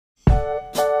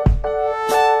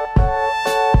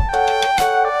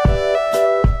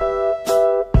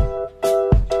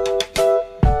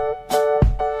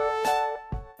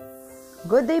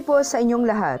Mabuhay po sa inyong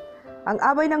lahat. Ang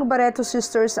away ng Barretto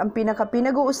sisters ang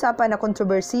pinag-uusapan na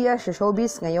kontrobersiya sa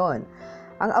showbiz ngayon.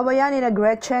 Ang awayan ni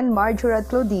Gretchen, Marjorie at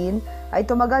Claudine ay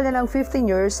tumagal na ng 15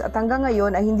 years at hanggang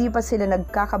ngayon ay hindi pa sila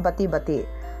nagkakabati-bati.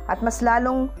 At mas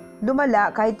lalong lumala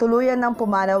kahit tuluyan ng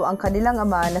pumanaw ang kanilang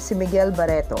ama na si Miguel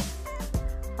Barretto.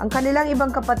 Ang kanilang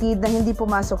ibang kapatid na hindi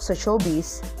pumasok sa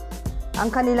showbiz, ang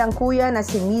kanilang kuya na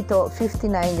si Mito, 59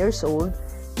 years old,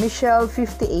 Michelle,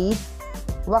 58,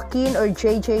 Joaquin or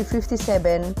JJ,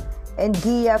 57, and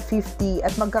Gia, 50,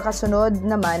 at magkakasunod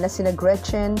naman na sina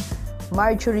Gretchen,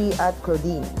 Marjorie at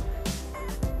Claudine.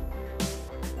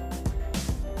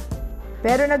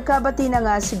 Pero nagkabati na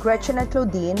nga si Gretchen at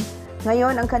Claudine,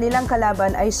 ngayon ang kanilang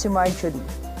kalaban ay si Marjorie.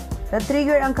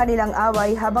 Na-trigger ang kanilang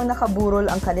away habang nakaburol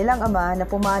ang kanilang ama na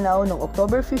pumanaw noong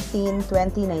October 15,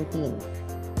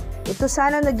 2019. Ito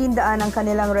sana naging daan ng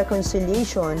kanilang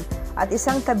reconciliation at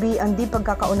isang tabi ang di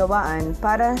pagkakaunawaan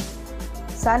para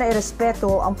sana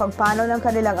irespeto ang pagpanaw ng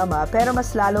kanilang ama, pero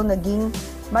mas lalong naging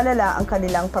malala ang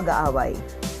kanilang pag-aaway.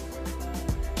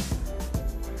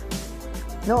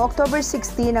 Noong October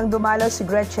 16 nang dumalaw si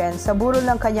Gretchen sa burol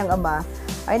ng kanyang ama,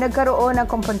 ay nagkaroon ng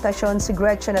komprontasyon si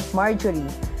Gretchen at Marjorie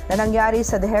na nangyari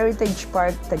sa The Heritage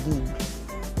Park, Taguig.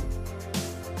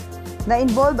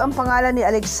 Na-involve ang pangalan ni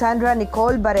Alexandra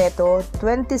Nicole Barretto,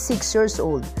 26 years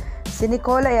old. Si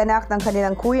Nicole ay anak ng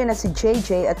kanilang kuya na si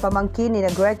JJ at pamangkin ni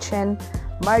Gretchen,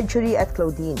 Marjorie at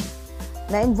Claudine.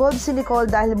 Na-involve si Nicole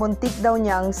dahil muntik daw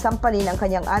niyang sampalin ang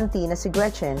kanyang auntie na si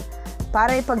Gretchen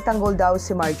para ipagtanggol daw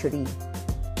si Marjorie.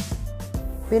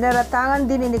 Pinaratangan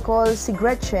din ni Nicole si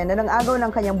Gretchen na nang-agaw ng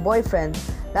kanyang boyfriend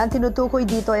na ang tinutukoy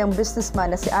dito ay ang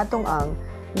businessman na si Atong Ang,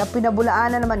 na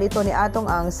pinabulaanan naman ito ni Atong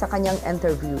Ang sa kanyang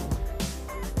interview.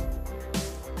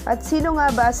 At sino nga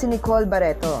ba si Nicole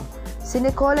Barretto? Si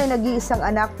Nicole ay nag-iisang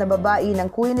anak na babae ng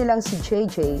kuya nilang si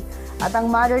JJ at ang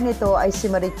mother nito ay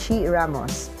si Marjorie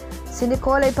Ramos. Si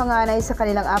Nicole ay panganay sa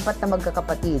kanilang 4 na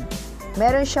magkakapatid.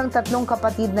 Meron siyang 3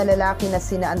 kapatid na lalaki na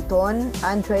sina Anton,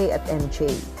 Andre at MJ.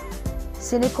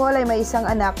 Si Nicole ay may isang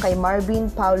anak kay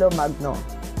Marvin Paulo Magno.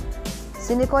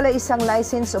 Si Nicole ay isang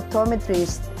licensed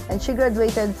optometrist and she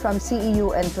graduated from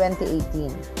CEU in 2018.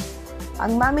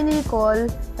 Ang mami ni Nicole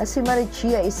na si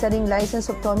Marjorie ay isa ring licensed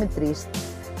optometrist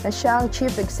na siya ang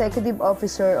Chief Executive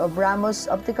Officer of Ramos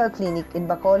Optical Clinic in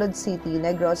Bacolod City,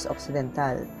 Negros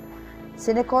Occidental.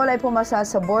 Si Nicole ay pumasa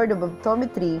sa Board of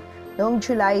Optometry noong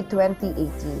July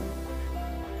 2018.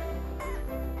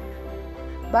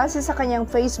 Base sa kanyang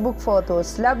Facebook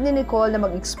photos, love ni Nicole na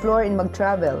mag-explore and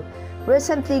mag-travel.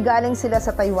 Recently, galing sila sa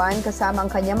Taiwan kasama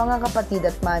ang kanyang mga kapatid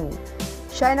at mami.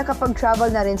 Siya ay nakapag-travel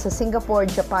na rin sa Singapore,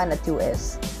 Japan at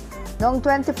US. Noong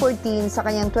 2014, sa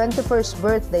kanyang 21st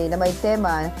birthday na may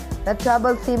tema na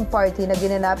travel theme party na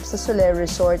ginanap sa Soler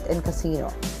Resort and Casino.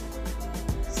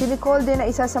 Si Nicole din ay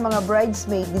isa sa mga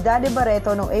bridesmaid ni Daddy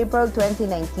Barretto noong April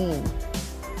 2019.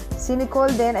 Si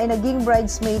Nicole din ay naging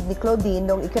bridesmaid ni Claudine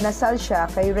noong ikinasal siya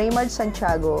kay Raymond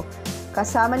Santiago,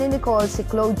 kasama ni Nicole si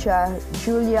Claudia,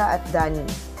 Julia at Danny.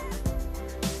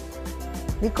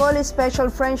 Nicole's special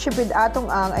friendship with Atong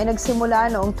Ang ay nagsimula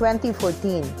noong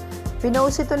 2014.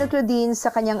 Pinost ito ni Claudine sa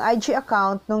kanyang IG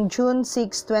account noong June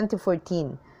 6,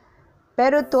 2014.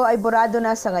 Pero ito ay borado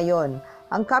na sa ngayon.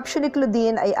 Ang caption ni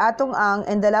Claudine ay Atong Ang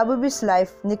and the love of his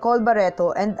life, Nicole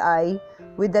Barretto and I,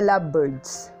 with the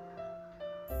lovebirds.